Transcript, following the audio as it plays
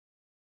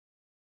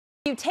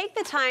You take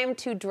the time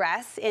to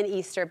dress in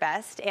Easter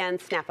best and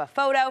snap a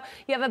photo.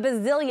 You have a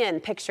bazillion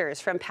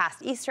pictures from past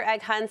Easter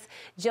egg hunts.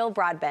 Jill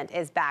Broadbent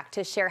is back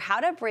to share how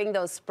to bring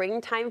those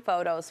springtime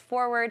photos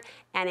forward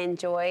and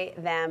enjoy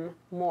them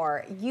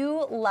more.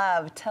 You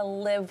love to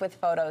live with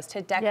photos,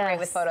 to decorate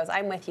with photos.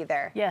 I'm with you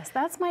there. Yes,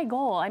 that's my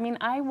goal. I mean,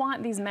 I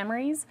want these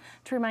memories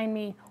to remind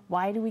me,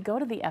 why do we go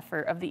to the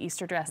effort of the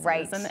Easter dresses?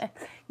 Right. And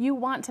you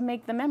want to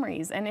make the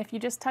memories. And if you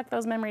just tuck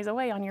those memories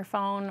away on your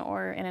phone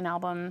or in an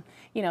album,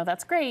 you know,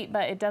 that's great,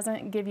 but it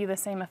doesn't give you the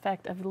same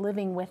effect of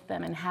living with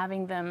them and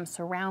having them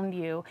surround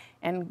you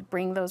and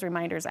bring those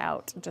reminders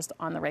out just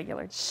on the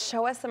regular.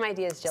 Show us some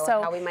ideas, Jill,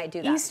 of how we might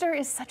do that. Easter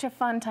is such a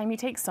fun time. You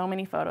take so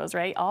many photos,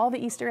 right? All the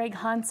Easter egg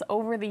hunts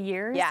over the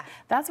years. Yeah.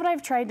 That's what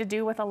I've tried to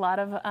do with a lot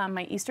of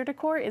my Easter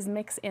decor, is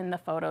mix in the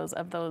photos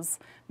of those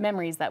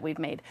memories that we've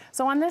made.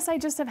 So on this, I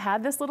just have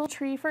had this little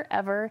tree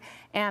forever,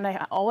 and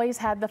I always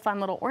had the fun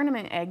little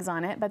ornament eggs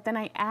on it, but then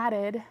I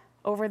added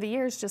over the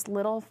years just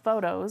little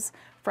photos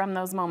from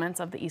those moments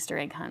of the Easter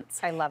egg hunts.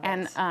 I love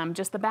it. And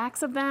just the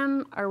backs of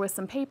them are with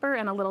some paper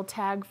and a little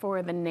tag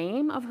for the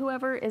name of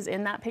whoever is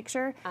in that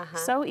picture.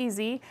 So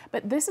easy,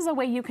 but this is a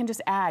way you can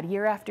just add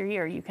year after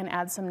year. You can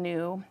add some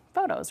new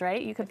photos,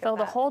 right? You could fill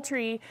the whole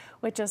tree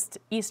with just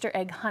Easter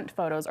egg hunt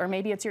photos, or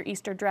maybe it's your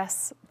Easter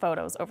dress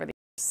photos over the years.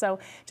 So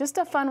just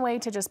a fun way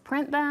to just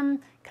print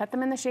them, cut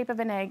them in the shape of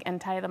an egg, and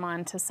tie them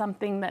on to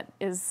something that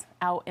is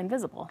out and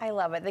visible. I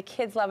love it. The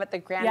kids love it. The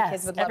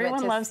grandkids would love it to see.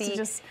 Everyone loves to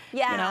just, you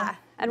know,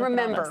 and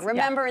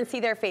remember and see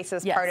their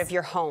faces part of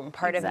your home,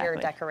 part of your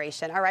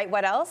decoration. All right,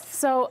 what else?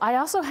 So I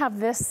also have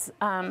this,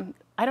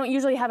 I don't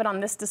usually have it on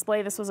this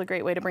display. This was a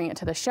great way to bring it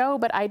to the show,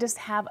 but I just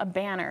have a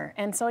banner.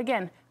 And so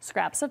again,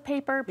 scraps of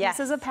paper,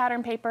 pieces of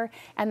pattern paper,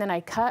 and then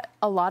I cut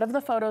a lot of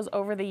the photos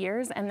over the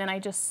years, and then I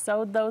just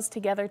sewed those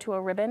together to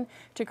a ribbon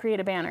to create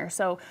a banner.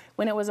 So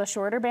when it was a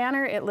shorter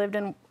banner, it lived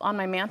on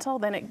my mantle,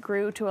 then it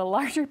grew to a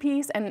larger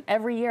piece, and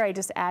every year I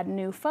just add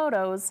new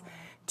photos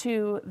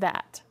to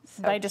that.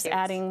 So by just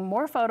adding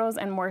more photos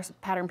and more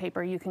pattern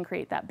paper, you can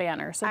create that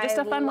banner. So just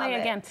a fun way,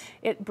 again,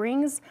 it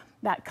brings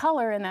that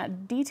color and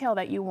that detail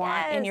that you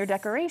want in your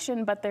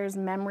decoration, but there's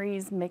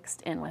memories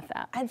mixed in with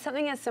that. And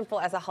something as simple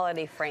as a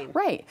holiday frame.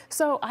 Right.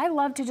 So I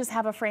love to just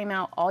have a frame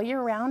out all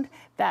year round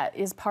that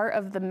is part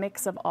of the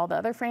mix of all the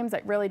other frames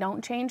that really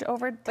don't change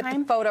over time. But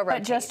the photo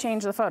rotates. But just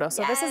change the photo.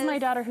 So this is my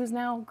daughter who's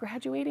now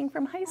graduating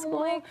from high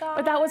school,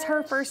 but that was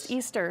her first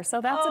Easter.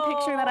 So that's a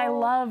picture that I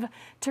love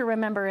to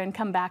remember and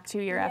come back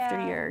to year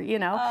after year. You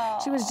know,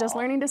 she was just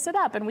learning to sit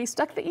up, and we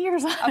stuck the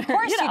ears on her. Of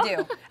course you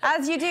do,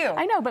 as you do.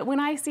 I know, but when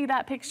I see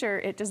that picture,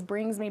 it just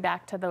brings me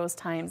back to those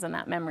times and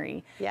that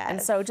memory.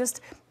 And so just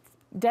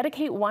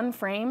dedicate one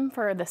frame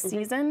for the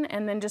season,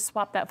 and then just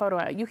swap that photo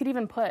out. You could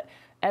even put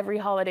every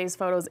holiday's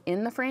photos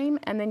in the frame,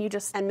 and then you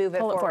just move it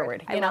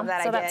forward. I love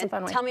that idea. That's a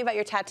fun way. Tell me about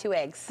your tattoo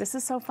eggs. This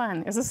is so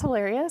fun. Is this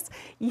hilarious?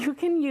 You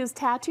can use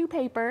tattoo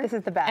paper. This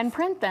is the best. And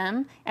print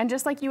them, and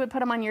just like you would put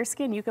them on your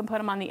skin, you can put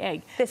them on the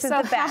egg. This is the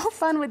best. So how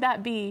fun would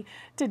that be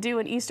to do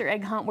an Easter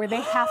egg hunt where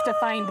they have to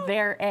find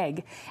their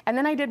egg? And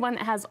then I did one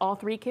that has all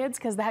three kids,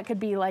 because that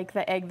could be like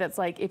the egg that's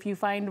like, if you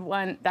find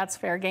one, that's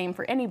fair game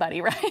for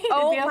anybody, right?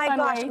 Oh my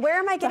gosh, where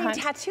am I getting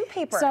tattoo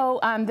paper? So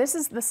this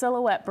is the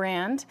Silhouette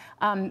brand,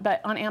 but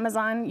on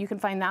Amazon you can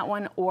find that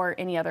one or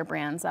any other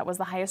brands. That was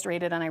the highest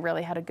rated, and I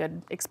really had a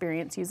good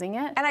experience using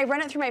it. And I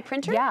run it through my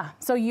printer? Yeah,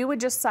 so you would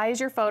just size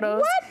your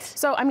photos. What?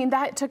 So I mean,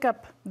 that took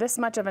up this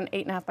much of an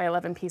 8.5 by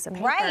 11 piece of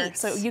paper. Right.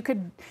 So you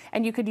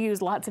could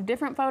use lots of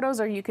different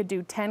photos, or you could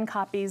do 10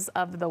 copies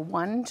of the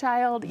one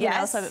child, you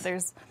know, so that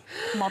there's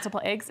multiple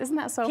eggs. Isn't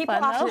that so fun, People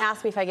often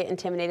ask me if I get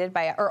intimidated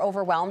by, or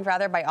overwhelmed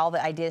rather, by all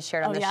the ideas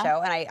shared on the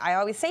show, and I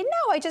always say,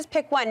 no, I just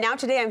pick one. Now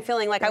today I'm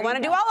feeling like I want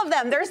to do all of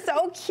them. They're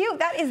so cute.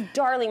 That is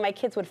darling. My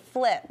kids would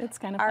flip. It's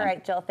kind of fun. All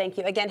right, Jill, thank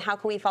you. Again, how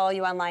can we follow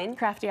you online?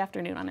 Crafty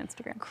Afternoon on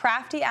Instagram.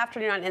 Crafty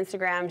Afternoon on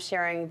Instagram,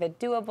 sharing the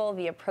doable,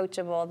 the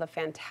approachable, the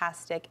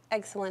fantastic,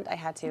 excellent, I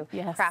had to,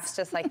 crafts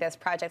just like this,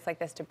 projects like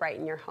this to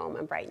brighten your home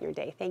and brighten your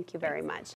day. Thank you very much.